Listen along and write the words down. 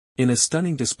In a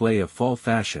stunning display of fall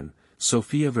fashion,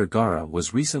 Sofia Vergara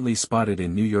was recently spotted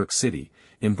in New York City,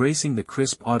 embracing the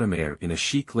crisp autumn air in a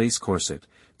chic lace corset,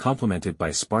 complemented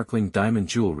by sparkling diamond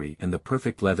jewelry and the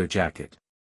perfect leather jacket.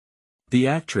 The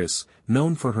actress,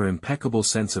 known for her impeccable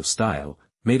sense of style,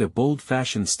 made a bold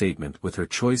fashion statement with her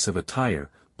choice of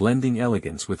attire, blending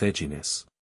elegance with edginess.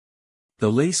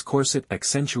 The lace corset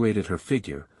accentuated her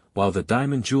figure, while the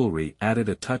diamond jewelry added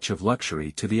a touch of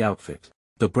luxury to the outfit.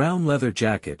 The brown leather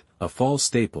jacket, a fall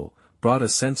staple, brought a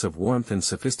sense of warmth and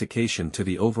sophistication to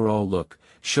the overall look,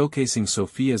 showcasing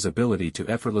Sofia's ability to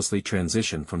effortlessly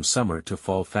transition from summer to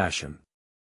fall fashion.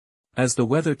 As the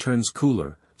weather turns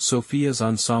cooler, Sofia's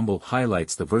ensemble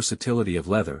highlights the versatility of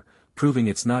leather, proving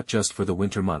it's not just for the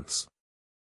winter months.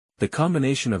 The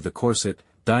combination of the corset,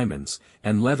 diamonds,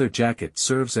 and leather jacket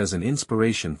serves as an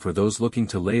inspiration for those looking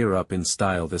to layer up in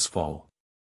style this fall.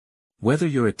 Whether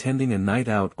you're attending a night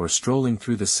out or strolling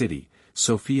through the city,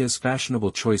 Sofia's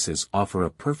fashionable choices offer a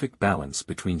perfect balance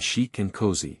between chic and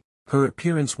cozy. Her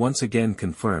appearance once again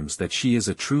confirms that she is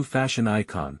a true fashion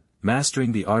icon,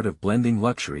 mastering the art of blending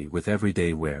luxury with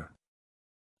everyday wear.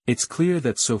 It's clear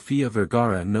that Sofia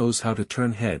Vergara knows how to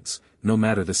turn heads, no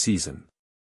matter the season.